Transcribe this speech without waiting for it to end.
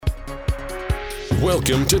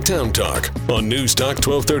Welcome to Town Talk on News Talk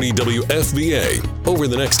 1230 WFVA. Over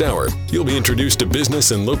the next hour, you'll be introduced to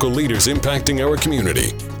business and local leaders impacting our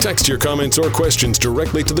community. Text your comments or questions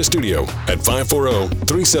directly to the studio at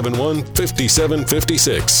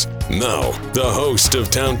 540-371-5756. Now, the host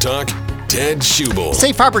of Town Talk, Ted Schubel.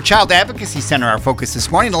 Safe Harbor Child Advocacy Center, our focus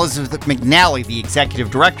this morning. Elizabeth McNally, the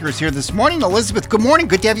executive director, is here this morning. Elizabeth, good morning.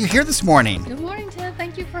 Good to have you here this morning. Good morning, Ted.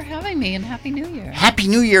 Thank you for having me, and Happy New Year. Happy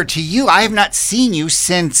New Year to you. I have not seen you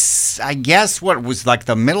since, I guess, what was like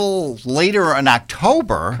the later in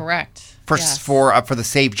October. Correct. For the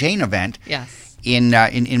Save Jane event. Yes. In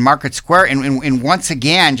Market Square. And once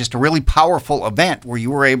again, just a really powerful event where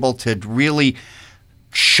you were able to really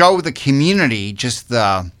show the community just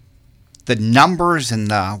the numbers and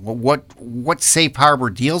what Safe Harbor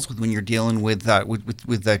deals with when you're dealing with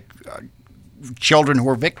the children who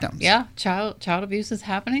are victims. Yeah, child abuse is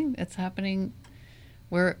happening. It's happening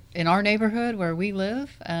in our neighborhood where we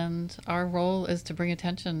live, and our role is to bring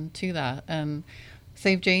attention to that. And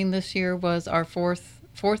Save Jane this year was our fourth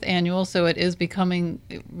annual, so it is becoming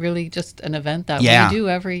really just an event that we do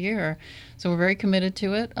every year. So we're very committed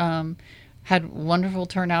to it. Had wonderful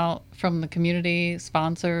turnout from the community,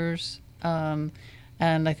 sponsors. And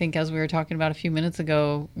I think, as we were talking about a few minutes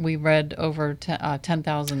ago, we read over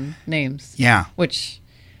 10,000 names. Yeah. Which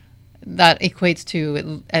that equates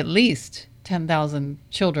to at least 10,000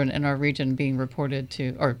 children in our region being reported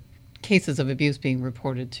to, or cases of abuse being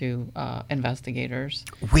reported to investigators.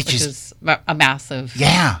 Which is a massive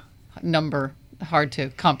number, hard to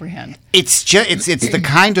comprehend. It's the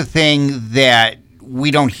kind of thing that we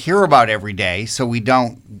don't hear about every day, so we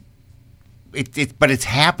don't. But it's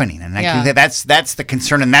happening, and I think that's the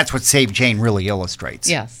concern, and that's what Save Jane really illustrates.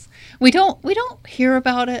 Yes, we don't hear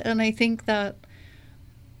about it, and I think that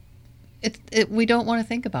we don't want to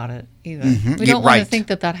think about it either. Mm-hmm. We don't want to think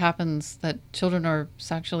that happens, that children are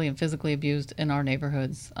sexually and physically abused in our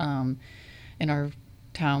neighborhoods, in our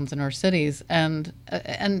towns, in our cities, and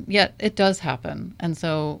yet it does happen. And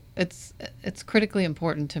so it's critically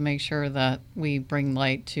important to make sure that we bring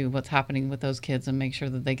light to what's happening with those kids and make sure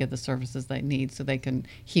that they get the services they need so they can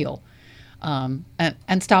heal, and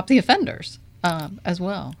stop the offenders as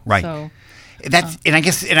well. Right. So and I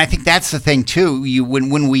think that's the thing too.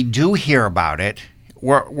 When we do hear about it,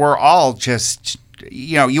 we're all just,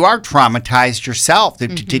 you are traumatized yourself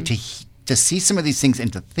to see some of these things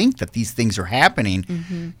and to think that these things are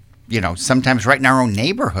happening, sometimes right in our own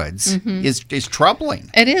neighborhoods is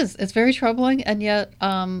troubling. It is. It's very troubling, and yet,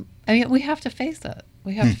 we have to face it.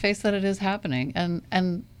 We have to face that it is happening,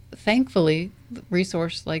 and thankfully,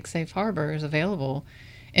 resource like Safe Harbor is available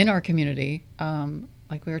in our community.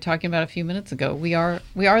 Like we were talking about a few minutes ago, we are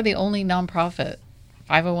the only nonprofit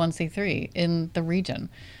 501c3 in the region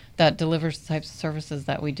that delivers the types of services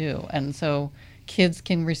that we do, and so kids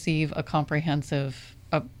can receive a comprehensive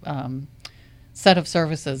set of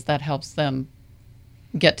services that helps them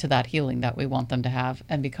get to that healing that we want them to have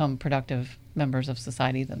and become productive members of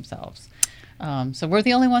society themselves. So we're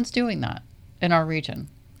the only ones doing that in our region.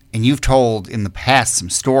 And you've told in the past some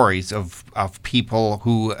stories of people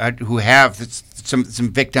who have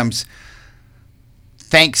some victims,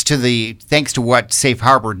 thanks to what Safe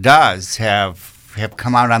Harbor does, have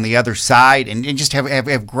come out on the other side and just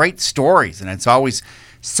have great stories. And it's always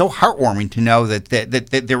so heartwarming to know that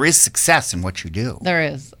there is success in what you do. There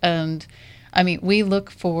is. And we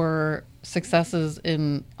look for successes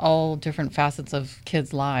in all different facets of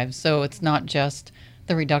kids' lives. So it's not just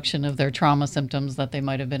the reduction of their trauma symptoms that they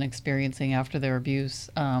might have been experiencing after their abuse.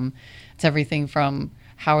 It's everything from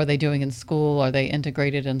how are they doing in school? Are they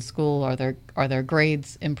integrated in school? Are their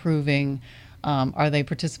grades improving? Are they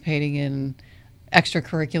participating in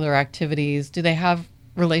extracurricular activities? Do they have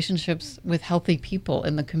relationships with healthy people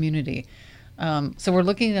in the community? So we're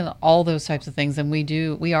looking at all those types of things, and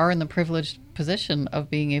we are in the privileged position of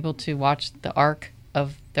being able to watch the arc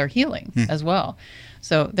of their healing as well.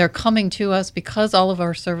 So they're coming to us because all of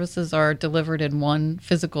our services are delivered in one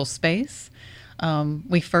physical space.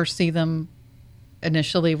 We first see them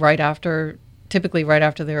initially typically right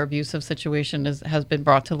after their abusive situation has been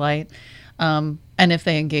brought to light. And if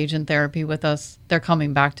they engage in therapy with us, they're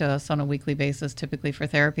coming back to us on a weekly basis, typically for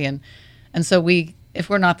therapy. And so if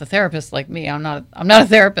we're not the therapist, like me, I'm not a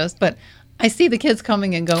therapist, but I see the kids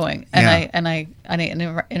coming and going, and I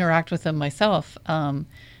interact with them myself.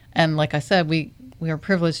 And like I said, we are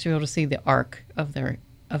privileged to be able to see the arc of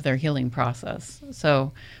their healing process.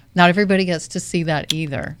 So not everybody gets to see that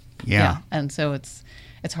either. Yeah. And so it's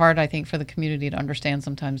hard, I think, for the community to understand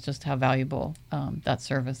sometimes just how valuable that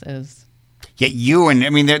service is. Yeah,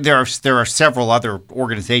 there are several other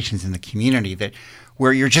organizations in the community that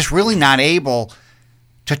where you're just really not able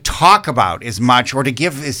to talk about as much or to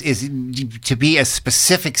give to be as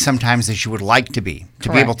specific sometimes as you would like to be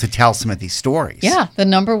able to tell some of these stories. Yeah, the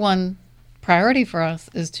number one priority for us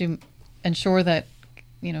is to ensure that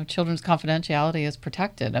children's confidentiality is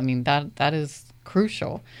protected. I mean, that is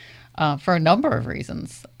crucial for a number of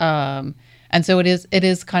reasons, and so it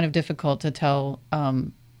is kind of difficult to tell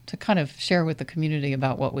to kind of share with the community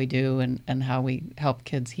about what we do and how we help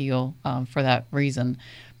kids heal for that reason.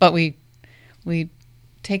 But we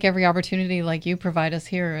take every opportunity, like you provide us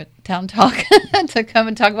here at Town Talk, to come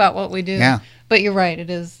and talk about what we do. Yeah. But you're right; it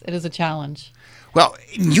is a challenge. Well,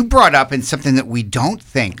 you brought up, and something that we don't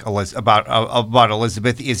think about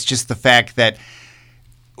Elizabeth is just the fact that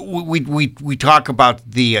we talk about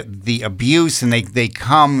the abuse, and they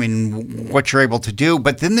come and what you're able to do,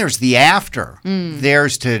 but then there's the after.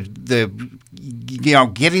 There's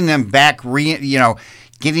getting them back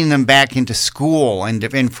getting them back into school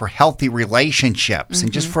and for healthy relationships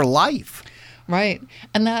and just for life. Right,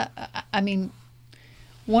 and that, I mean,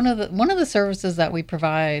 one of the services that we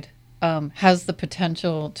provide has the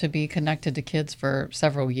potential to be connected to kids for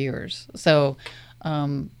several years. So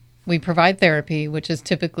we provide therapy, which is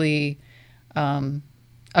typically a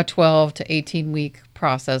 12 to 18 week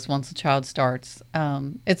process once a child starts.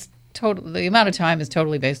 The amount of time is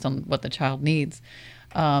totally based on what the child needs,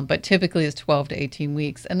 but typically it's 12 to 18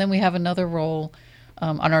 weeks. And then we have another role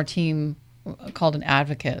on our team called an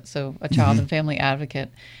advocate, so a child and family advocate.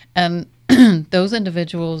 And those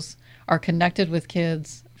individuals are connected with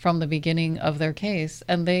kids from the beginning of their case,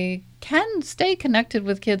 and they can stay connected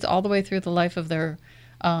with kids all the way through the life of their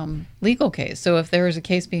legal case. So if there is a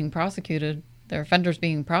case being prosecuted, their offenders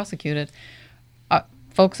being prosecuted,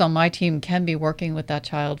 folks on my team can be working with that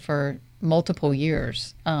child for multiple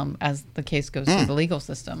years as the case goes through the legal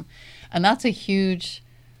system. And that's a huge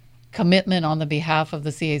commitment on the behalf of the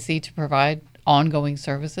CAC to provide ongoing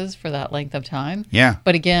services for that length of time. Yeah.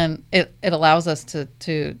 But again, it allows us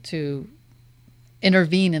to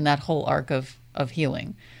intervene in that whole arc of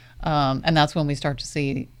healing. And that's when we start to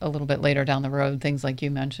see a little bit later down the road things like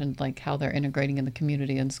you mentioned, like how they're integrating in the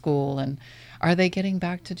community and school, and are they getting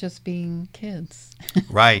back to just being kids,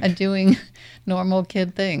 right, and doing normal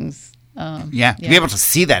kid things. To be able to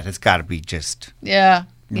see that, it's got to be just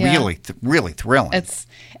really thrilling. It's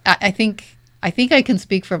I think I can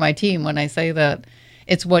speak for my team when I say that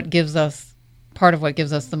it's what gives us part of what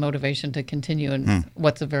gives us the motivation to continue in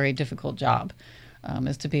what's a very difficult job,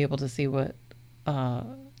 is to be able to see what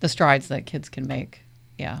the strides that kids can make.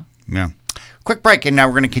 Yeah. Quick break, and now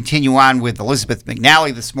we're going to continue on with Elizabeth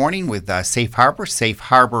McNally this morning with Safe Harbor,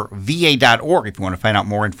 safeharborva.org if you want to find out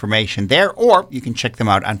more information there, or you can check them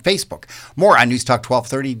out on Facebook. More on News Talk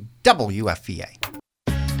 1230 WFVA.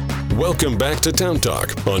 Welcome back to Town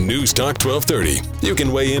Talk on News Talk 1230. You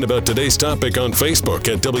can weigh in about today's topic on Facebook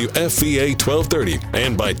at WFVA 1230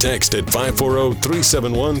 and by text at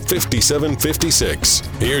 540-371-5756.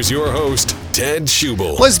 Here's your host, Ted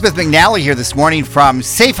Schubel. Elizabeth McNally here this morning from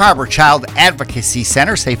Safe Harbor Child Advocacy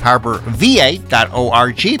Center,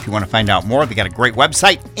 safeharborva.org. If you want to find out more, they got a great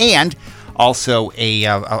website and also a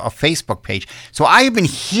Facebook page. So I have been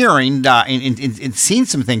hearing and seeing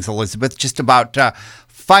some things, Elizabeth, just about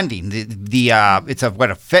funding.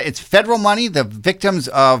 It's federal money, the Victims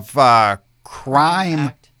of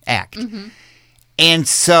Crime Act. Mm-hmm. And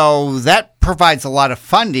so that provides a lot of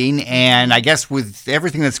funding, and I guess with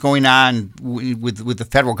everything that's going on with the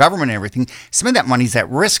federal government and everything, some of that money's at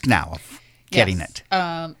risk now of getting it.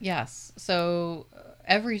 Yes. So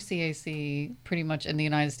every CAC pretty much in the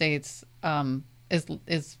United States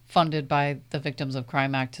is funded by the Victims of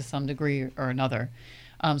Crime Act to some degree or another.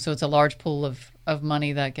 So it's a large pool of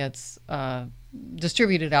money that gets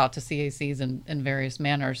distributed out to CACs in various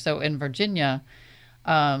manners. So in Virginia,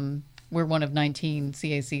 we're one of 19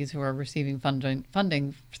 CACs who are receiving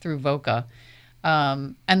funding through VOCA.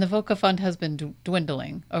 And the VOCA fund has been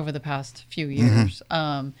dwindling over the past few years.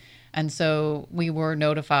 Mm-hmm. And so we were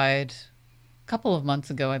notified a couple of months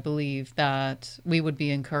ago, I believe, that we would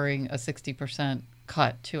be incurring a 60%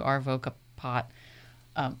 cut to our VOCA pot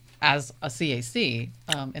as a CAC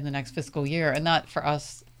in the next fiscal year. And that, for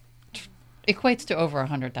us, equates to over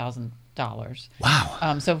 $100,000.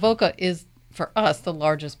 Wow. So VOCA is, for us, the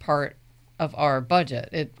largest part of our budget.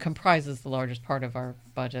 It comprises the largest part of our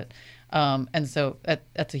budget. And so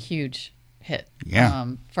that's a huge hit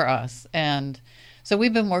for us. And so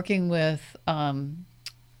we've been working with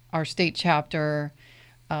our state chapter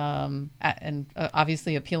and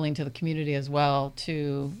obviously appealing to the community as well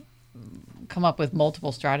to come up with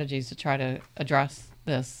multiple strategies to try to address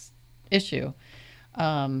this issue.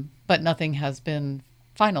 But nothing has been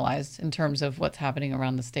finalized in terms of what's happening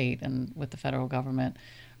around the state and with the federal government.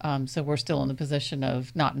 So we're still in the position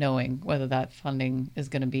of not knowing whether that funding is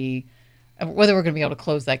going to be, whether we're going to be able to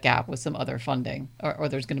close that gap with some other funding, or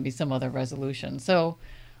there's going to be some other resolution. So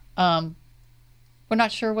we're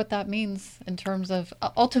not sure what that means in terms of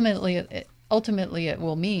ultimately it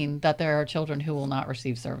will mean that there are children who will not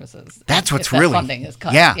receive services. That's what's if that really funding is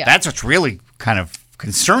cut. Yeah, that's what's really kind of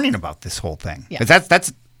concerning about this whole thing. Yeah. Because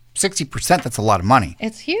that's 60%. That's a lot of money.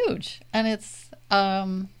 It's huge, and it's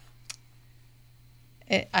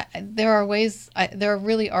there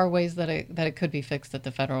really are ways that it could be fixed at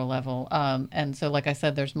the federal level. And so, like I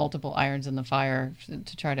said, there's multiple irons in the fire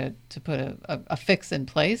to try to put a fix in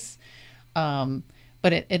place.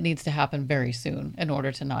 But it needs to happen very soon in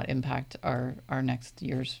order to not impact our next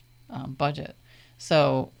year's budget.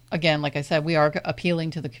 So again, like I said, we are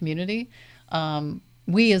appealing to the community.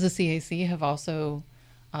 We as a CAC have also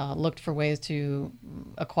looked for ways to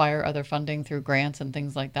acquire other funding through grants and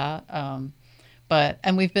things like that.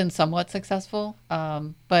 And we've been somewhat successful,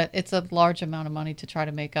 but it's a large amount of money to try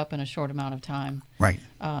to make up in a short amount of time. Right.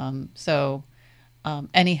 So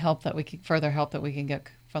any help that further help that we can get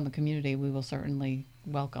from the community, we will certainly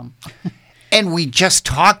welcome. And we just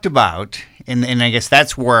talked about, and I guess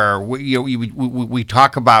that's where we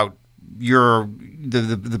talk about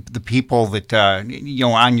the people that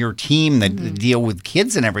on your team that deal with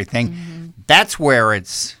kids and everything. Mm-hmm. That's where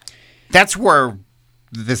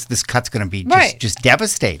this cut's going to be just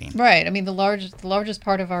devastating. Right. I mean, the largest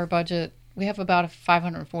part of our budget, we have about a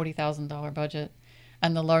 $540,000 budget,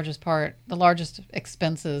 and the largest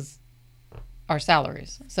expenses are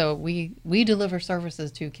salaries. So we deliver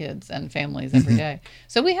services to kids and families every day.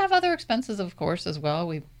 So we have other expenses, of course, as well.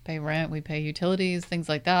 We pay rent, we pay utilities, things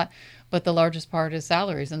like that. But the largest part is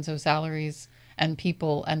salaries. And so salaries and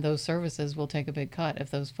people and those services will take a big cut if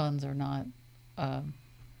those funds are not,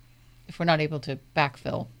 if we're not able to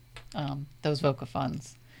backfill those VOCA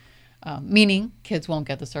funds, meaning kids won't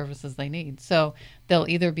get the services they need. So they'll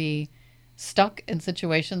either be stuck in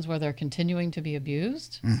situations where they're continuing to be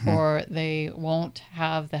abused, or they won't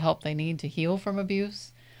have the help they need to heal from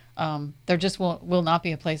abuse. There just will not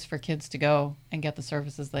be a place for kids to go and get the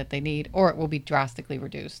services that they need, or it will be drastically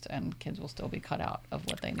reduced and kids will still be cut out of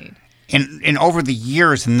what they need. And over the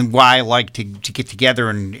years, and why I like to get together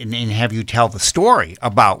and have you tell the story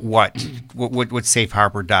about what Safe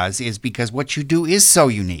Harbor does, is because what you do is so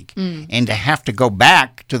unique. And to have to go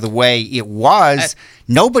back to the way it was,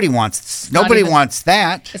 nobody wants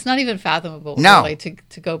that. It's not even fathomable, really,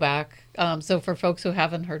 to go back. So for folks who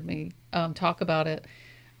haven't heard me talk about it,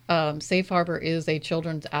 Safe Harbor is a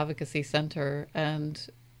children's advocacy center, and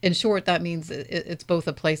in short, that means it's both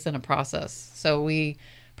a place and a process. So we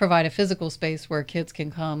provide a physical space where kids can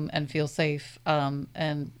come and feel safe,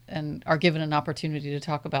 and are given an opportunity to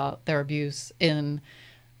talk about their abuse in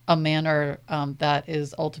a manner that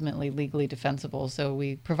is ultimately legally defensible. So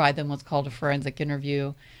we provide them what's called a forensic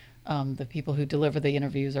interview. The people who deliver the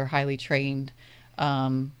interviews are highly trained.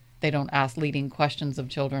 They don't ask leading questions of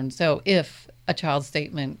children. So if a child's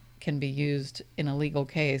statement can be used in a legal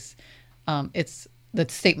case, the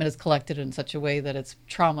statement is collected in such a way that it's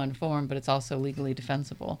trauma-informed, but it's also legally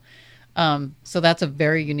defensible. So that's a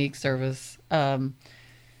very unique service. And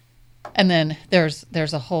then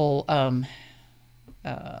there's a whole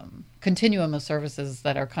continuum of services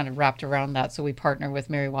that are kind of wrapped around that. So we partner with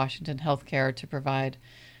Mary Washington Healthcare to provide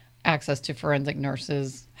access to forensic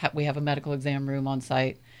nurses. We have a medical exam room on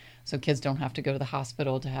site, so kids don't have to go to the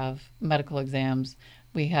hospital to have medical exams.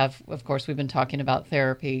 We have, of course, we've been talking about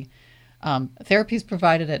therapy. Therapy is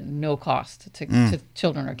provided at no cost to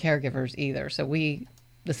children or caregivers either. So the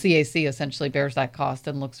CAC essentially bears that cost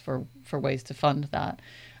and looks for ways to fund that.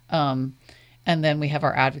 And then we have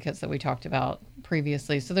our advocates that we talked about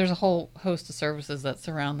previously. So there's a whole host of services that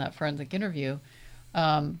surround that forensic interview.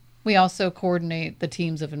 We also coordinate the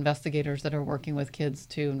teams of investigators that are working with kids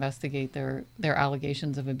to investigate their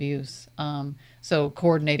allegations of abuse. So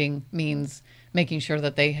coordinating means making sure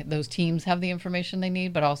that those teams have the information they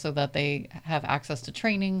need, but also that they have access to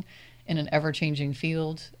training in an ever-changing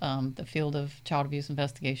field. The field of child abuse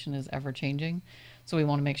investigation is ever-changing, so we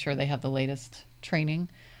want to make sure they have the latest training.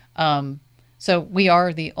 So we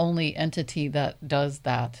are the only entity that does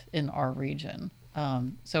that in our region.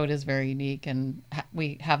 So it is very unique, and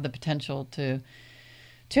we have the potential to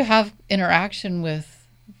have interaction with,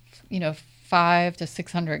 500 to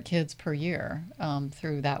 600 kids per year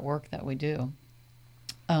through that work that we do.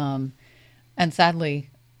 And sadly,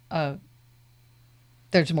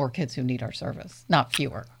 there's more kids who need our service, not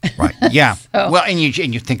fewer. Right. Yeah. Well, and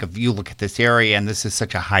you look at this area, and this is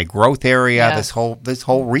such a high growth area. Yes. This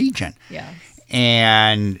whole region. Yeah.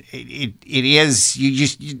 and it is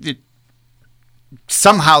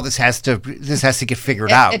somehow this has to get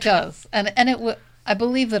figured out. It does, and I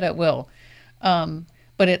believe that it will.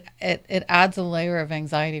 But it adds a layer of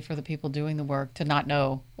anxiety for the people doing the work to not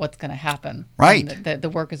know what's going to happen. Right. The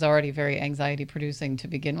work is already very anxiety producing to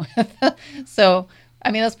begin with. So,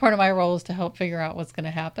 I mean, that's part of my role is to help figure out what's going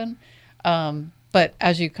to happen. But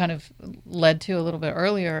as you kind of led to a little bit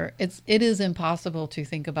earlier, it is impossible to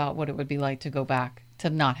think about what it would be like to go back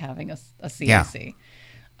to not having a CAC.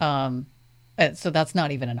 Yeah. So that's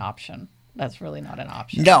not even an option. That's really not an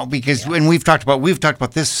option. No, because when we've talked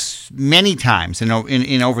about this many times, in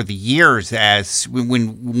over the years, as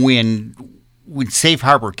when Safe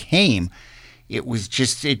Harbor came, it was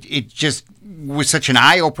just it just was such an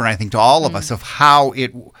eye opener, I think, to all of us of how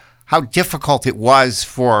difficult it was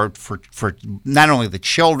for not only the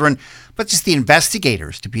children but just the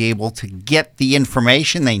investigators to be able to get the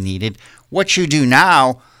information they needed. What you do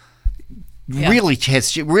now really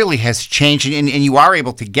has changed, and you are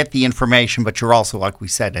able to get the information, but you're also, like we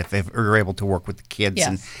said, if you're able to work with the kids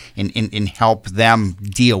and help them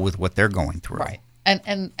deal with what they're going through. Right.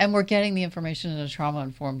 And we're getting the information in a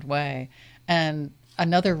trauma-informed way. And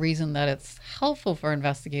another reason that it's helpful for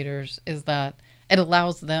investigators is that it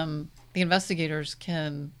allows the investigators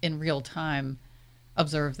can, in real time,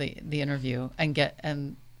 observe the interview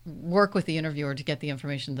and work with the interviewer to get the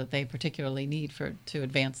information that they particularly need to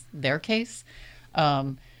advance their case.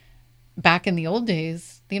 Back in the old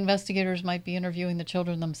days, the investigators might be interviewing the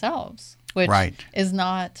children themselves, which is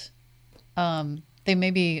not, they may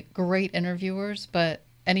be great interviewers, but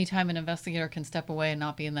anytime an investigator can step away and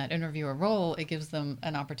not be in that interviewer role, it gives them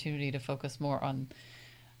an opportunity to focus more on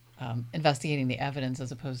investigating the evidence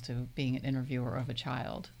as opposed to being an interviewer of a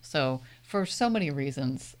child. So for so many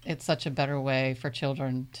reasons, it's such a better way for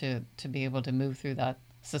children to be able to move through that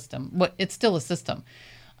system. It's still a system.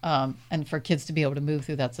 And for kids to be able to move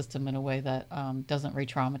through that system in a way that doesn't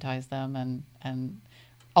re-traumatize them, and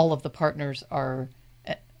all of the partners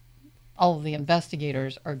all of the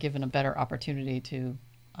investigators are given a better opportunity to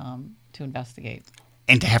investigate.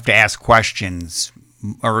 And to have to ask questions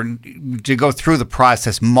or to go through the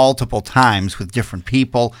process multiple times with different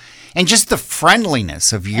people, and just the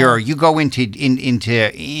friendliness of you go into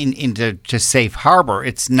Safe Harbor.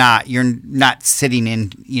 You're not sitting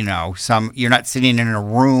in a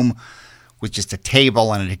room with just a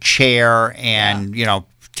table and a chair and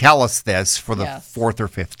tell us this for the fourth or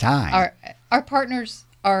fifth time. Our partners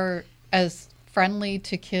are as friendly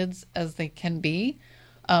to kids as they can be,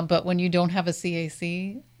 but when you don't have a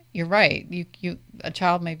CAC, you're right. A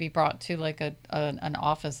child may be brought to like an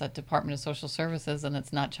office at Department of Social Services, and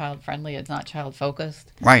it's not child friendly. It's not child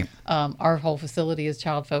focused. Right. Our whole facility is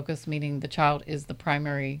child focused, meaning the child is the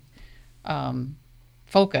primary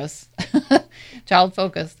focus. Child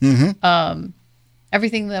focused. Mm-hmm.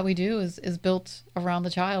 Everything that we do is built around the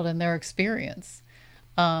child and their experience.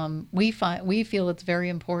 We feel it's very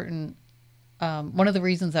important. One of the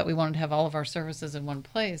reasons that we wanted to have all of our services in one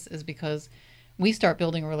place is because we start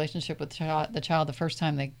building a relationship with the child the first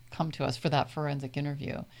time they come to us for that forensic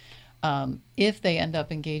interview. If they end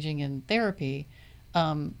up engaging in therapy,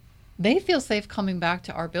 they feel safe coming back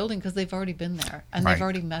to our building because they've already been there and they've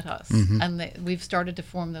already met us. Mm-hmm. And we've started to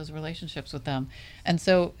form those relationships with them. And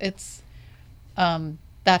so it's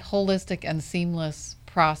that holistic and seamless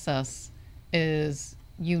process is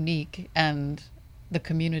unique, and the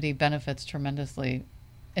community benefits tremendously.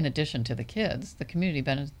 In addition to the kids, the community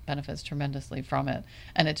benefits tremendously from it.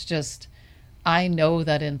 And it's just, I know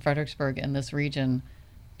that in Fredericksburg, in this region,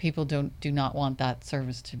 people do not want that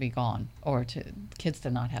service to be gone, or kids to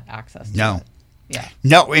not have access to it. Yeah.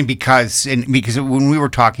 No, and because when we were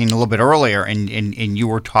talking a little bit earlier, and you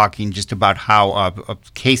were talking just about how a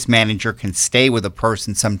case manager can stay with a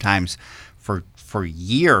person sometimes for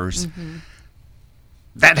years, mm-hmm.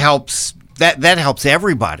 that helps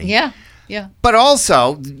everybody. Yeah. Yeah. But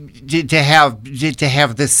also to have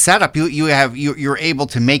this setup, you're able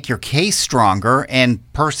to make your case stronger,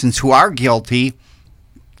 and persons who are guilty,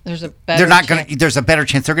 there's a better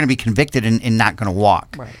chance they're going to be convicted and not going to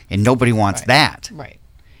walk. Right. And nobody wants that.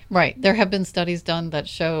 Right. There have been studies done that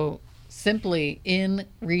show simply in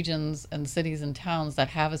regions and cities and towns that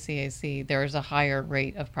have a CAC, there is a higher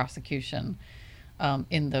rate of prosecution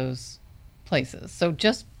in those places. So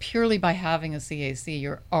just purely by having a CAC,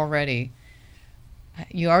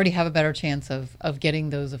 you already have a better chance of getting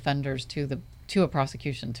those offenders to a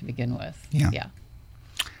prosecution to begin with. Yeah.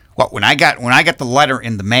 Well, when I got the letter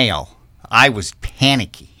in the mail, I was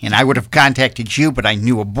panicky, and I would have contacted you, but I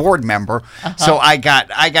knew a board member, so I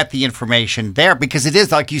got the information there, because it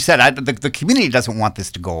is like you said, the community doesn't want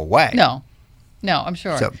this to go away. No, No, I'm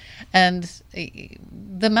sure. So, And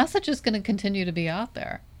the message is going to continue to be out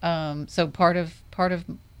there. So part of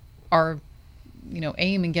our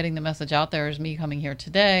aim in getting the message out there is me coming here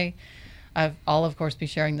today. I'll of course be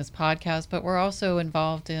sharing this podcast, but we're also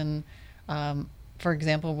involved in, for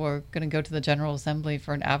example, we're going to go to the General Assembly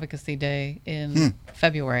for an Advocacy Day in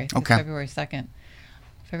February. Okay. February 2nd,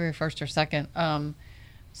 February 1st or 2nd.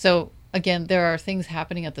 So again, there are things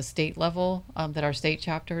happening at the state level that our state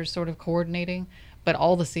chapter is sort of coordinating, but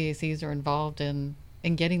all the CACs are involved in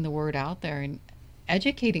getting the word out there and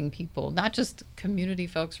educating people, not just community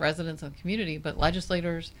folks, residents of the community, but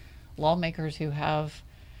legislators, lawmakers who have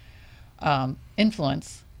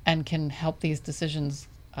influence and can help these decisions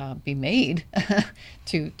be made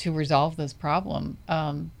to resolve this problem.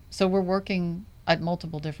 So we're working at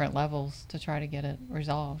multiple different levels to try to get it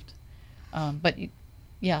resolved. But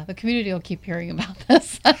yeah, the community will keep hearing about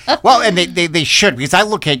this. well, and they should, because I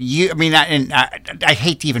look at you. I mean, I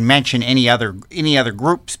hate to even mention any other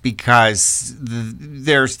groups, because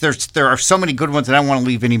there are so many good ones, and I don't want to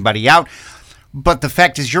leave anybody out. But the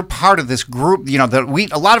fact is, you're part of this group.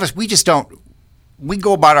 A lot of us, we just don't. We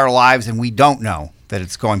go about our lives and we don't know that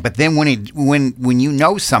it's going. But then when you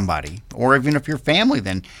know somebody, or even if your family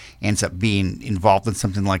then ends up being involved in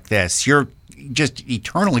something like this, you're just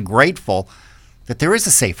eternally grateful that there is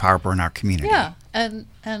a safe harbor in our community. Yeah, and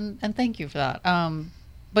thank you for that.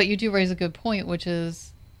 But you do raise a good point, which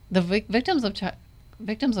is the Victims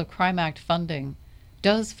of Crime Act funding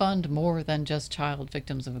does fund more than just child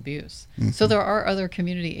victims of abuse. Mm-hmm. So there are other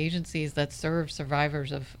community agencies that serve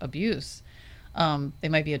survivors of abuse. They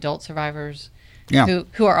might be adult survivors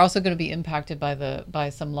who are also going to be impacted by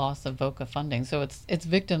some loss of VOCA funding. So it's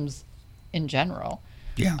victims in general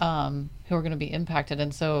who are going to be impacted.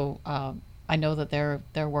 And so I know that they're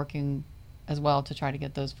working as well to try to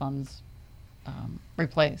get those funds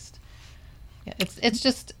replaced. Yeah, it's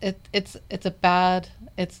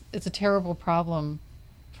a terrible problem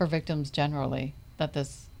for victims generally, that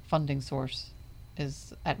this funding source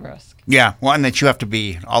is at risk. Yeah, well, and that you have to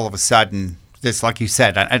be all of a sudden, this, like you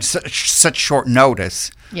said, at such short notice.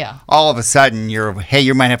 Yeah. All of a sudden, you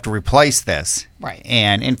might have to replace this. Right.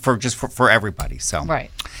 And for everybody. So. Right.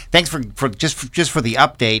 Thanks for the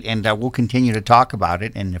update, and we'll continue to talk about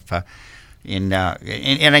it. And and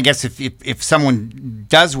I guess if someone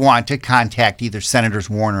does want to contact either Senators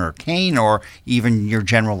Warner or Kane, or even your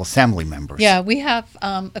General Assembly members. Yeah, we have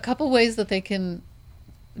a couple ways that they can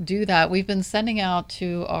do that. We've been sending out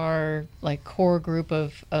to our core group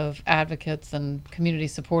of advocates and community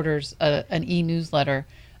supporters an e-newsletter,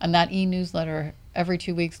 and that e-newsletter every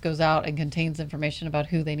 2 weeks goes out and contains information about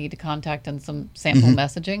who they need to contact and some sample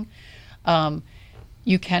messaging.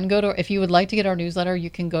 You can if you would like to get our newsletter, you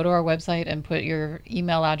can go to our website and put your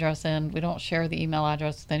email address in. We don't share the email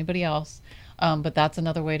address with anybody else, but that's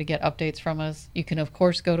another way to get updates from us. You can, of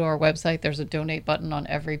course, go to our website. There's a donate button on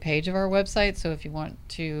every page of our website. So if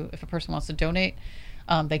a person wants to donate,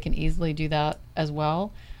 they can easily do that as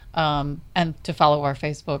well. And to follow our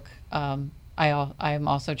Facebook, I am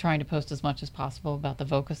also trying to post as much as possible about the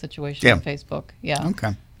VOCA situation on Facebook. Yeah.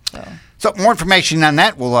 Okay. So more information on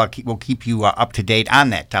that. We'll keep you up to date on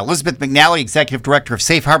that. Elizabeth McNally, Executive Director of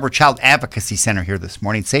Safe Harbor Child Advocacy Center, here this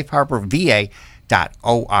morning. SafeHarborVA.org.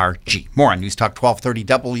 More on News Talk 1230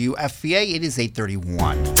 WFVA. It is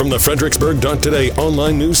 8:31. From the Fredericksburg.Today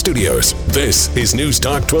online news studios, this is News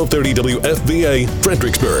Talk 1230 WFVA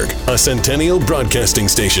Fredericksburg, a centennial broadcasting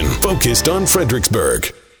station focused on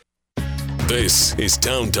Fredericksburg. This is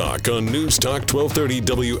Town Talk on News Talk 1230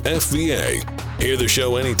 WFVA. Hear the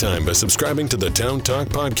show anytime by subscribing to the Town Talk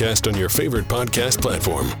podcast on your favorite podcast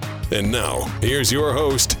platform. And now, here's your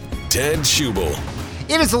host, Ted Schubel.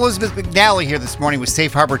 It is Elizabeth McNally here this morning with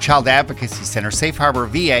Safe Harbor Child Advocacy Center.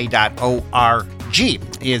 SafeHarborVA.org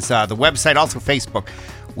is the website, also Facebook,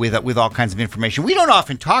 with all kinds of information. We don't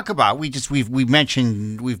often talk about. We've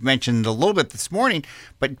mentioned a little bit this morning,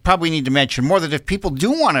 but probably need to mention more that if people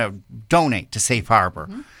do want to donate to Safe Harbor,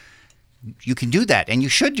 you can do that, and you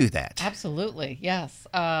should do that. Absolutely, yes.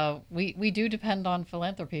 We do depend on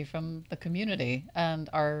philanthropy from the community, and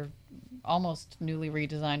our almost newly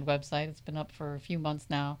redesigned website, it's been up for a few months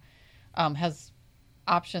now, has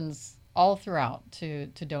options all throughout to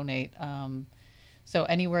donate. So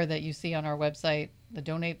anywhere that you see on our website the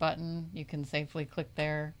donate button, you can safely click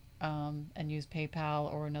there and use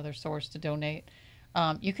PayPal or another source to donate.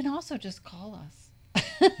 You can also just call us.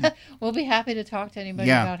 We'll be happy to talk to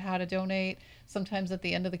anybody about how to donate. Sometimes at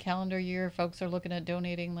the end of the calendar year, folks are looking at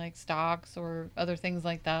donating stocks or other things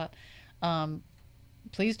like that.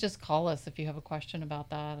 Please just call us if you have a question about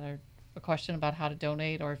that, or a question about how to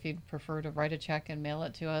donate, or if you'd prefer to write a check and mail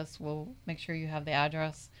it to us, we'll make sure you have the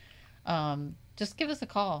address. Just give us a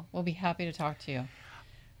call. We'll be happy to talk to you.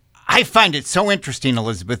 I find it so interesting,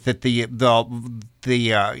 Elizabeth, that and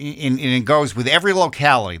it goes with every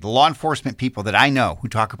locality. The law enforcement people that I know who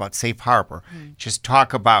talk about Safe Harbor just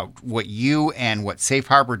talk about what you and what Safe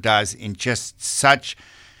Harbor does in just such.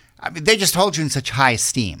 I mean, they just hold you in such high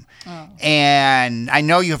esteem. Oh. And I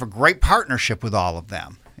know you have a great partnership with all of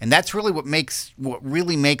them, and that's really what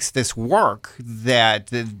really makes this work.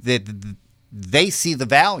 That they see the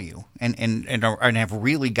value and have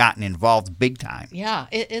really gotten involved big time. Yeah,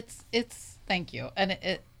 it's thank you, and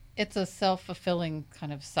it's a self-fulfilling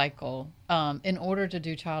kind of cycle. In order to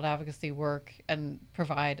do child advocacy work and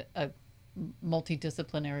provide a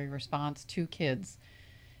multidisciplinary response to kids,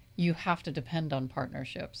 you have to depend on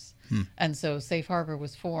partnerships. And so Safe Harbor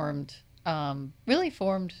was formed. The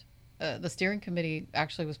steering committee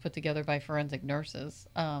actually was put together by forensic nurses,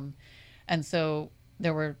 and so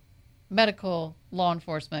there were medical, law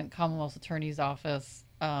enforcement, Commonwealth Attorney's Office,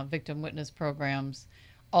 victim witness programs,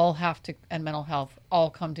 and mental health all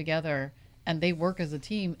come together, and they work as a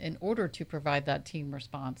team in order to provide that team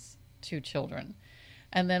response to children.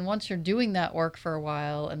 And then once you're doing that work for a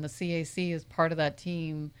while, and the CAC is part of that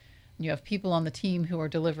team, you have people on the team who are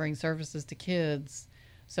delivering services to kids.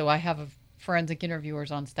 So I have forensic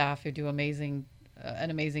interviewers on staff who do an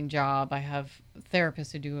amazing job. I have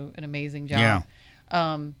therapists who do an amazing job. Yeah.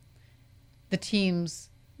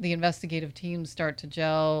 The investigative teams start to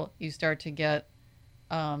gel. You start to get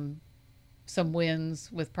some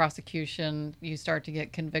wins with prosecution. You start to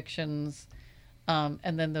get convictions,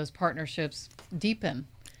 and then those partnerships deepen.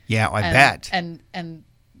 Yeah, I bet. And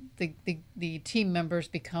the team members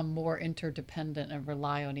become more interdependent and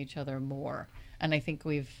rely on each other more. And I think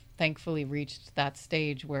we've thankfully reached that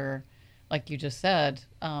stage where, like you just said,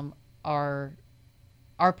 our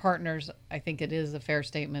partners, I think it is a fair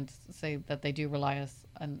statement to say that they do rely us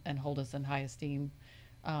and hold us in high esteem.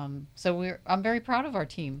 So I'm very proud of our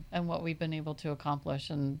team and what we've been able to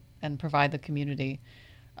accomplish and provide the community.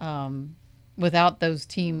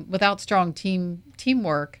 Without strong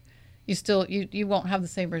teamwork, you won't have the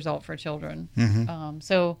same result for children. Mm-hmm.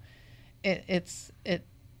 So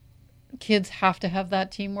kids have to have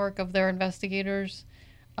that teamwork of their investigators.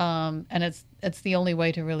 And it's the only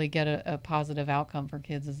way to really get a positive outcome for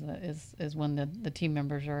kids is when the team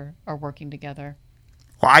members are working together.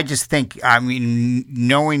 Well, I just think,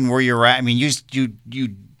 knowing where you're at, you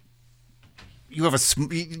have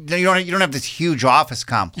you don't have this huge office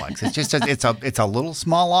complex. It's just it's a little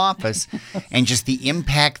small office, and just the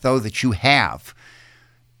impact though that you have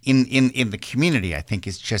in the community, I think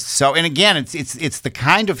is just so. And again, it's the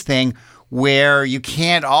kind of thing where you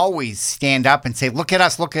can't always stand up and say, look at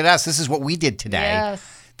us, this is what we did today. Yes.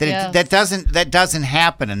 That doesn't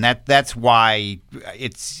happen, and that's why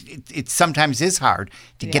it sometimes is hard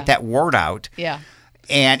to get that word out. Yeah.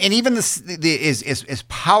 And even as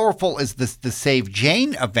powerful as the Save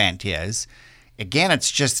Jane event is, again, it's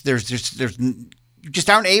just there's you just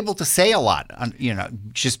aren't able to say a lot,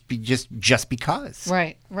 just because.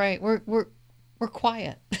 Right. We're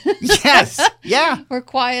quiet. Yes. Yeah. We're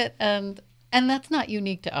quiet, and that's not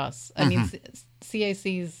unique to us. I mean,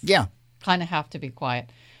 CACs kind of have to be quiet,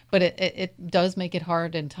 but it does make it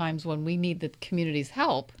hard in times when we need the community's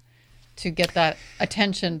help to get that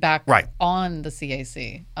attention back on the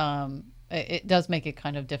CAC. It does make it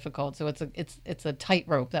kind of difficult. So it's a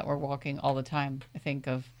tightrope that we're walking all the time, I think,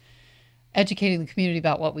 of educating the community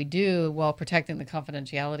about what we do while protecting the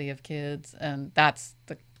confidentiality of kids, and that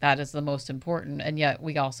is the most important. And yet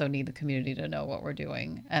we also need the community to know what we're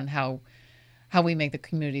doing and how we make the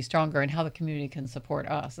community stronger and how the community can support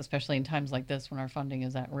us, especially in times like this when our funding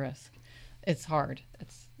is at risk. It's hard.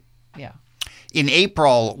 In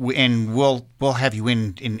April, and we'll have you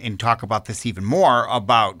in talk about this even more,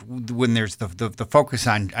 about when there's the focus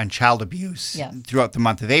on child abuse throughout the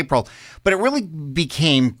month of April. But it really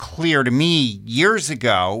became clear to me years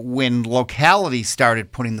ago when localities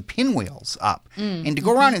started putting the pinwheels up. And to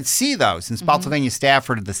go around and see those in Spotsylvania,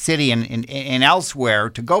 Stafford, the city, and elsewhere,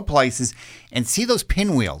 to go places and see those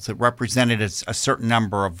pinwheels that represented a certain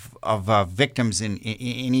number of victims in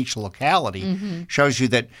each locality shows you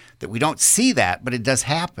that we don't see that, but it does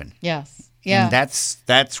happen. Yes. Yeah. And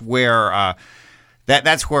that's where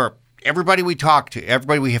that's where everybody we talk to,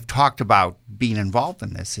 everybody we have talked about being involved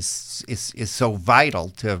in this is so vital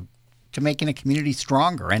to making a community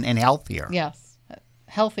stronger and healthier. Yes,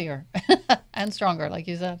 healthier and stronger, like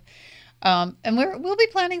you said. And we'll be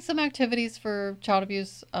planning some activities for Child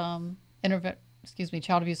Abuse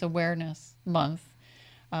Child Abuse Awareness Month,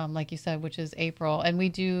 like you said, which is April, and we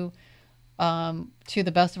do to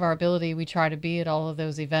the best of our ability, we try to be at all of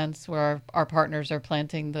those events where our partners are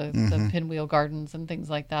planting the pinwheel gardens and things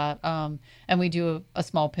like that. And we do a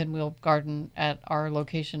small pinwheel garden at our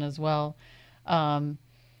location as well.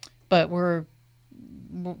 But we'll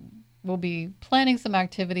be planning some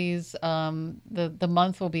activities. The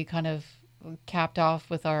month will be kind of capped off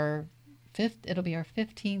with it'll be our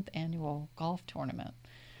 15th annual golf tournament.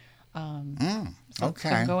 So it's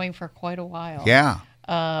been going for quite a while. Yeah.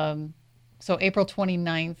 So April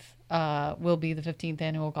 29th will be the 15th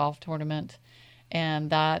annual golf tournament, and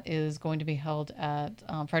that is going to be held at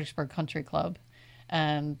Fredericksburg Country Club.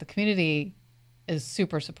 And the community is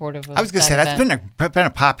super supportive of I was going to say, that's been a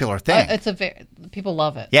popular thing. People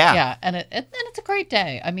love it. Yeah. Yeah, and it's a great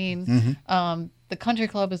day. I mean, the country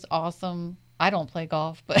club is awesome. I don't play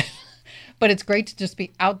golf, but it's great to just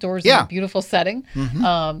be outdoors in a beautiful setting.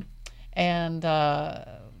 And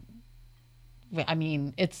I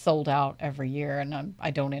mean, it's sold out every year, and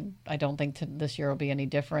I don't think this year will be any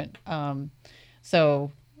different.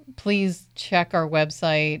 So please check our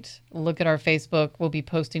website, look at our Facebook. We'll be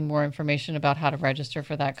posting more information about how to register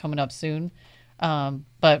for that coming up soon.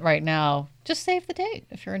 But right now, just save the date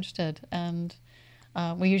if you're interested. And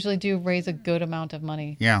we usually do raise a good amount of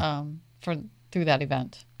money through that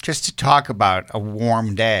event. Just to talk about a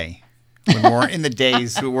warm day when we're in the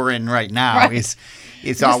days that we're in right now is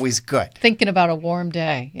always good. Thinking about a warm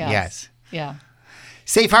day. Yes. Yeah.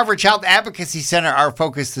 Safe Harbor Child Advocacy Center. Our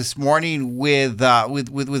focus this morning with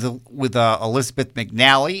Elizabeth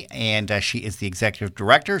McNally, and she is the executive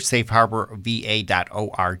director,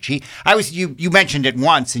 safeharborva.org. You mentioned it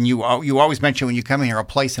once, and you always mention when you come in here a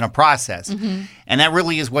place and a process, and that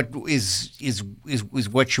really is what is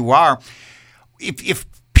what you are. If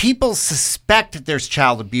people suspect that there's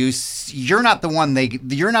child abuse, you're not the one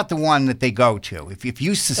that they go to. If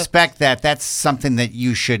you suspect that's something that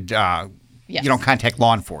you should. Yes. Contact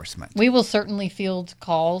law enforcement. We will certainly field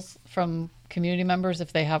calls from community members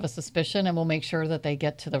if they have a suspicion, and we'll make sure that they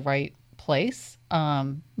get to the right place.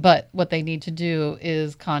 But what they need to do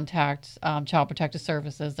is contact Child Protective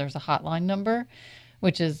Services. There's a hotline number,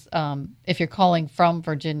 which is, if you're calling from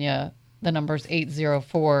Virginia, the number is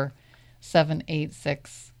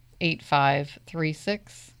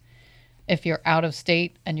 804-786-8536. If you're out of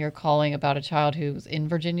state and you're calling about a child who's in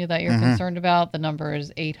Virginia that you're concerned about, the number is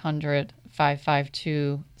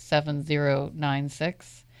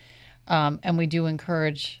 800-552-7096. And we do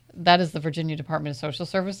encourage, that is the Virginia Department of Social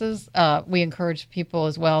Services. We encourage people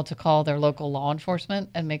as well to call their local law enforcement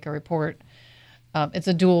and make a report. It's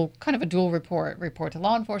a dual report to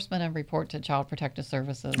law enforcement and report to Child Protective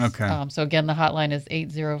Services. Okay. So again, the hotline is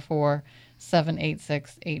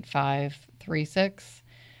 804-786-8536.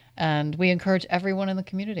 And we encourage everyone in the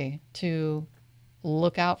community to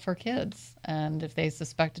look out for kids. And if they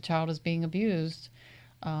suspect a child is being abused,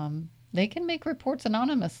 they can make reports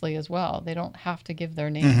anonymously as well. They don't have to give their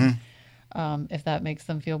name if that makes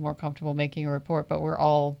them feel more comfortable making a report. But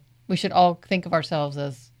we should all think of ourselves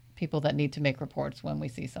as people that need to make reports when we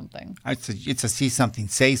see something. It's a see something,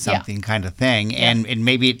 say something kind of thing. And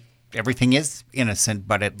maybe everything is innocent,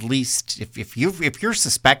 but at least if you're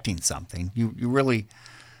suspecting something, you really...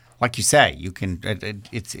 Like you say, you can.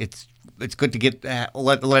 It's good to get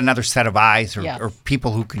let another set of eyes or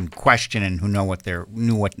people who can question and who know what to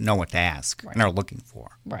ask and are looking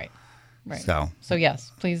for. Right. So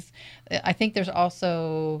yes, please. I think there's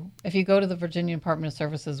also, if you go to the Virginia Department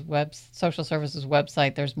of Social Services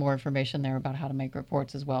website, there's more information there about how to make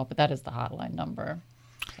reports as well. But that is the hotline number.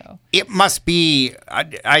 So it must be.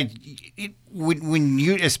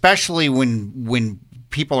 Especially when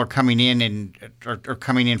people are coming in and are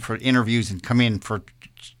coming in for interviews and come in for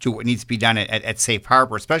do what needs to be done at Safe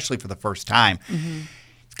Harbor, especially for the first time.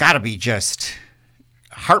 It's got to be just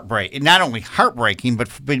heartbreaking. Not only heartbreaking, but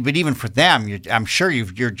even for them, I'm sure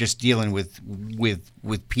you're just dealing with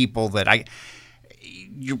people that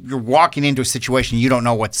you're walking into a situation you don't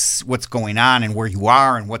know what's going on and where you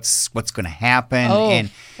are and what's going to happen. Oh,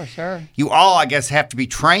 for sure. You all, I guess, have to be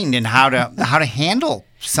trained in how to handle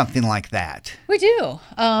something like that. We do.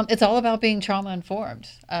 It's all about being trauma informed,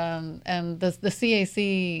 and the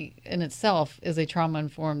CAC in itself is a trauma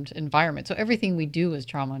informed environment. So everything we do is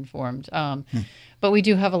trauma informed. But we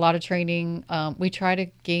do have a lot of training. We try to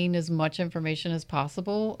gain as much information as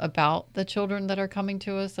possible about the children that are coming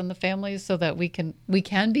to us and the families, so that we can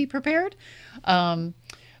be prepared.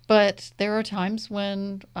 But there are times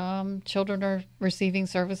when children are receiving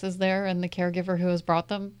services there and the caregiver who has brought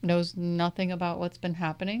them knows nothing about what's been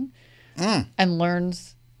happening and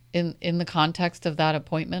learns in the context of that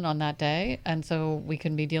appointment on that day. And so we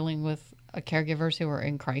can be dealing with caregivers who are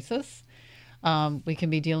in crisis. We can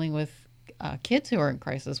be dealing with kids who are in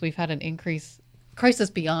crisis. We've had an crisis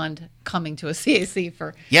beyond coming to a CAC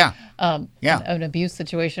for an abuse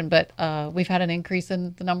situation, but we've had an increase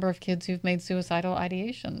in the number of kids who've made suicidal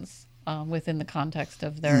ideations within the context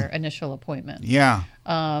of their initial appointment. Yeah.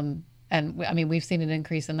 And I mean, we've seen an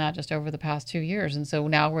increase in that just over the past 2 years. And so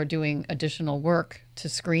now we're doing additional work to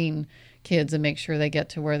screen kids and make sure they get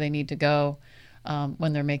to where they need to go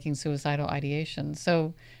when they're making suicidal ideations.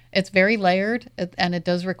 So it's very layered, and it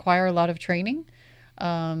does require a lot of training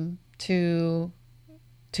to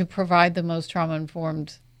provide the most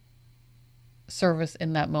trauma-informed service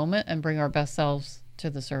in that moment and bring our best selves to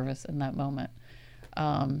the service in that moment.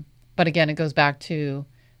 But again, it goes back to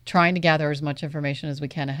trying to gather as much information as we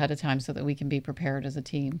can ahead of time so that we can be prepared as a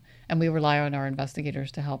team. And we rely on our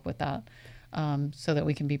investigators to help with that so that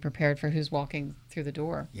we can be prepared for who's walking through the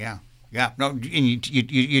door. Yeah. Yeah. No, and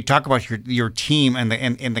you talk about your team and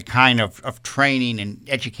the kind of training and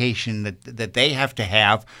education that they have to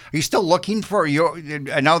have. Are you still looking for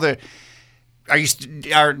I know that are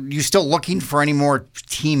you still looking for any more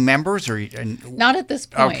team members Not at this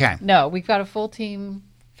point. Okay. No, we've got a full team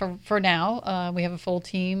for now. We have a full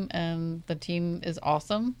team, and the team is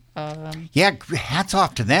awesome. Hats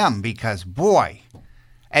off to them, because boy,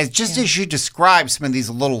 as you describe some of these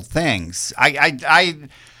little things, I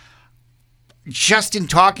just in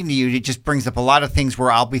talking to you, it just brings up a lot of things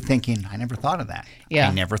where I'll be thinking, I never thought of that. Yeah.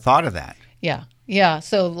 I never thought of that. Yeah. Yeah.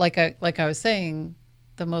 So like I was saying,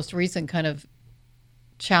 the most recent kind of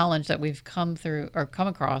challenge that we've come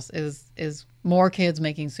across is more kids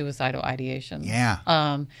making suicidal ideations.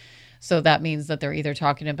 Yeah. So that means that they're either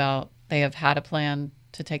talking about they have had a plan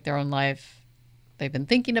to take their own life, they've been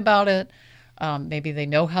thinking about it, maybe they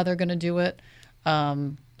know how they're going to do it.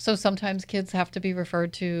 So sometimes kids have to be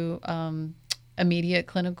referred to immediate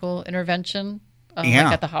clinical intervention like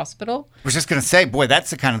at the hospital. I was just going to say, boy, that's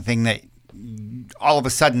the kind of thing that all of a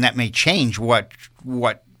sudden that may change what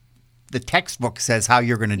the textbook says how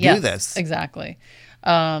you're going to do this. Exactly.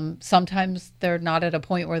 Sometimes they're not at a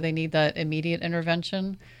point where they need that immediate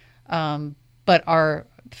intervention, but our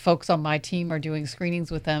folks on my team are doing screenings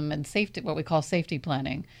with them and what we call safety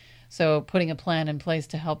planning. So putting a plan in place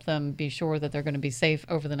to help them be sure that they're going to be safe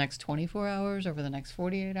over the next 24 hours, over the next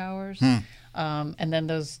 48 hours. And then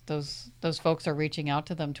those folks are reaching out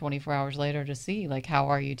to them 24 hours later to see, like, how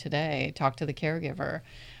are you today? Talk to the caregiver.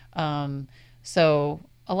 So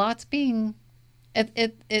a lot's being,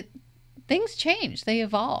 things change, they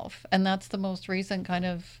evolve. And that's the most recent kind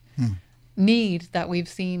of need that we've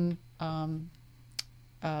seen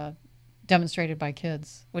demonstrated by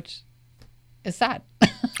kids, which is sad.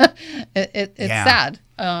 It's sad.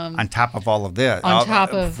 On top of all of this, on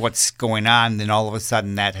top of what's going on, then all of a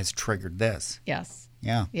sudden that has triggered this. Yes.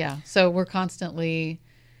 Yeah. Yeah. So we're constantly,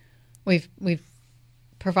 we've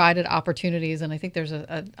provided opportunities, and I think there's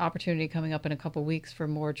an opportunity coming up in a couple weeks for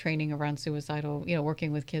more training around suicidal,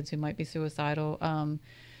 working with kids who might be suicidal.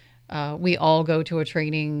 We all go to a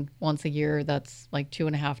training once a year that's like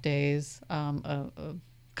 2.5 days, a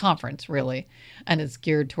conference really, and it's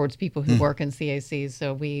geared towards people who work in CACs.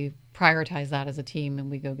 So we prioritize that as a team, and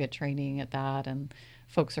we go get training at that, and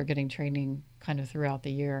folks are getting training kind of throughout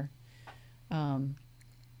the year.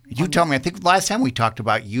 You told me, I think last time we talked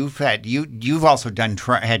about you've also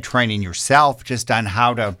had training yourself just on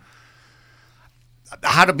how to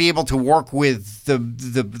be able to work with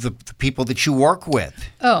the people that you work with,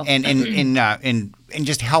 and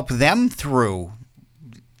just help them through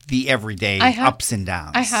the everyday ups and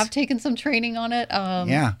downs. I have taken some training on it.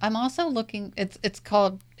 I'm also looking. It's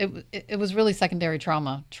called. It was really secondary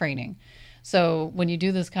trauma training. So when you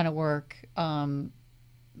do this kind of work,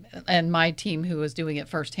 and my team who is doing it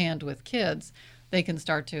firsthand with kids, they can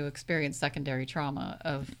start to experience secondary trauma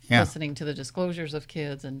of listening to the disclosures of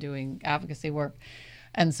kids and doing advocacy work.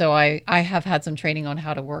 And so I have had some training on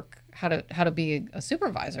how to work, how to be a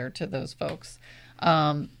supervisor to those folks.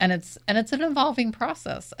 And it's an evolving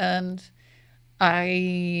process, and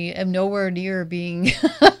I am nowhere near being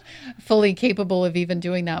fully capable of even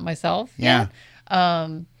doing that myself. Yeah.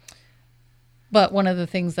 Yet. But one of the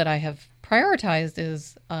things that I have prioritized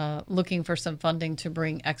is looking for some funding to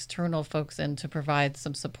bring external folks in to provide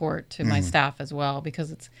some support to my staff as well,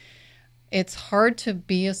 because it's hard to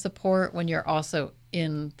be a support when you're also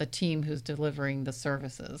in the team who's delivering the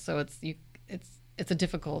services. So it's a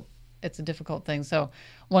difficult thing. So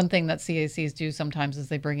one thing that CACs do sometimes is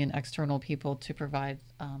they bring in external people to provide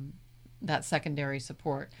that secondary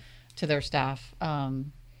support to their staff.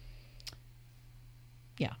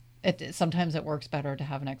 Sometimes it works better to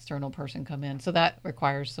have an external person come in. So that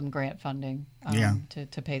requires some grant funding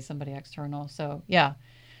to pay somebody external. So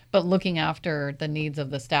but looking after the needs of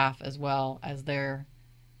the staff as well as they're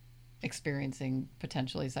experiencing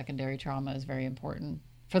potentially secondary trauma is very important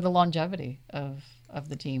for the longevity of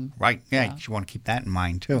the team. Right. Yeah, you want to keep that in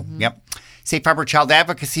mind, too. Mm-hmm. Yep. Safe Harbor Child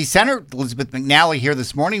Advocacy Center, Elizabeth McNally here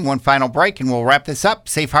this morning. One final break, and we'll wrap this up.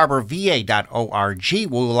 safeharborva.org.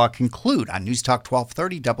 We'll conclude on News Talk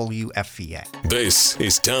 1230 WFVA. This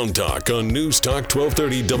is Town Talk on News Talk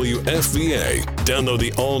 1230 WFVA. Download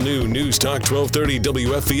the all-new News Talk 1230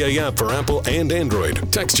 WFVA app for Apple and Android.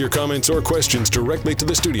 Text your comments or questions directly to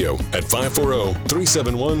the studio at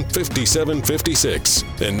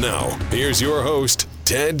 540-371-5756. And now, here's your host,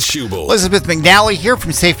 Ted Schubel. Elizabeth McNally here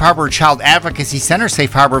from Safe Harbor Child Advocacy Center,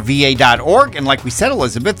 safeharborva.org. And like we said,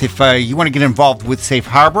 Elizabeth, if you want to get involved with Safe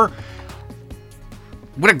Harbor,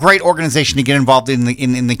 what a great organization to get involved in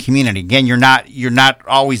the community. Again, you're not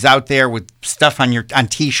always out there with stuff on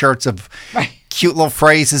T-shirts of cute little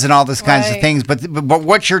phrases and all this kinds of things. But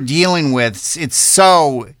what you're dealing with, it's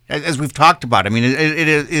so, as we've talked about. I mean, it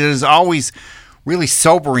is always really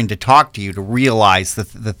sobering to talk to you, to realize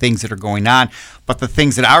the things that are going on. But the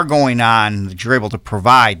things that are going on that you're able to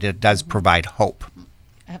provide, it does provide hope.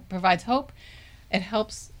 It provides hope. It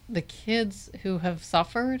helps the kids who have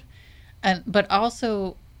suffered. But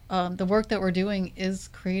also, the work that we're doing is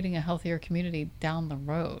creating a healthier community down the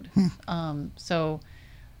road.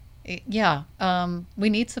 We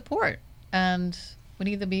need support, and we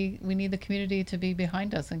need the community to be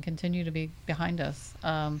behind us and continue to be behind us.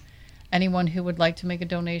 Anyone who would like to make a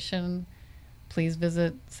donation, please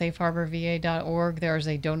visit safeharborva.org. There's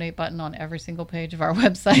a donate button on every single page of our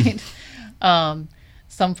website.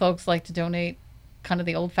 Some folks like to donate kind of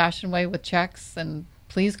the old-fashioned way with checks, and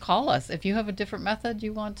please call us. If you have a different method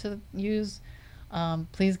you want to use,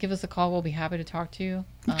 please give us a call. We'll be happy to talk to you.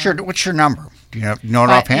 What's your number? Do you know it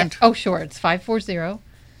offhand? Oh, sure. It's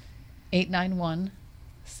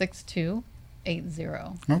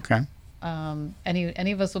 540-891-6280. Okay.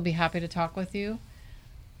 Any of us will be happy to talk with you.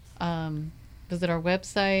 Visit our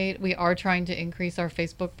website. We are trying to increase our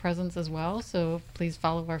Facebook presence as well, so please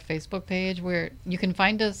follow our Facebook page, where you can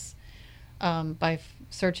find us by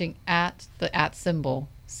searching at the symbol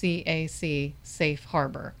CAC Safe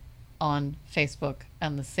Harbor on Facebook,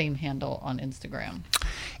 and the same handle on Instagram.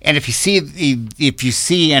 And if you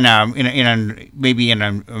see in a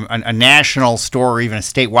national story, or even a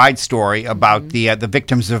statewide story about the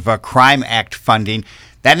Victims of Crime Act funding,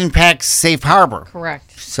 that impacts Safe Harbor.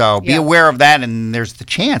 Correct. So be aware of that, and there's the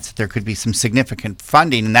chance that there could be some significant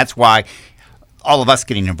funding, and that's why all of us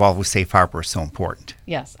getting involved with Safe Harbor is so important.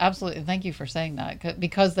 Yes, absolutely. Thank you for saying that,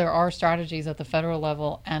 because there are strategies at the federal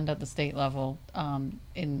level and at the state level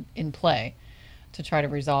in play to try to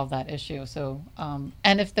resolve that issue. So,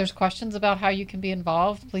 and if there's questions about how you can be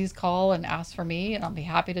involved, please call and ask for me, and I'll be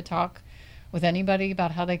happy to talk with anybody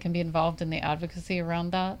about how they can be involved in the advocacy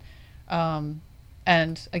around that.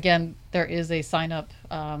 And again, there is a sign-up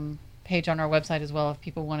page on our website as well if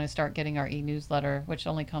people want to start getting our e-newsletter, which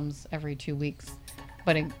only comes every 2 weeks,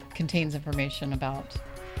 but it contains information about.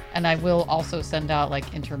 And I will also send out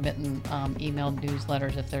like intermittent emailed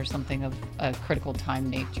newsletters if there's something of a critical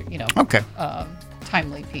time nature,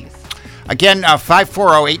 timely piece. Again,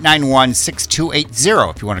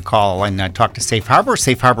 540-891-6280 if you want to call and talk to Safe Harbor,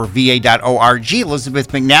 safeharborva.org. Elizabeth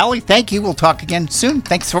McNally, thank you. We'll talk again soon.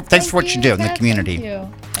 Thanks for what you do in the community.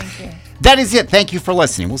 Thank you. That is it. Thank you for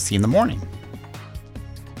listening. We'll see you in the morning.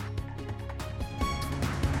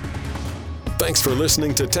 Thanks for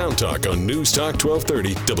listening to Town Talk on News Talk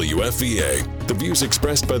 1230 WFVA. The views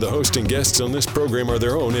expressed by the host and guests on this program are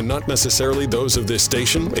their own and not necessarily those of this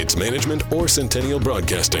station, its management, or Centennial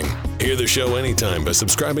Broadcasting. Hear the show anytime by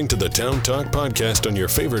subscribing to the Town Talk podcast on your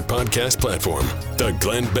favorite podcast platform. The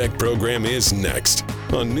Glenn Beck program is next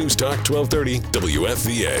on News Talk 1230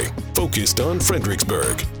 WFVA, focused on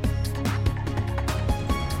Fredericksburg.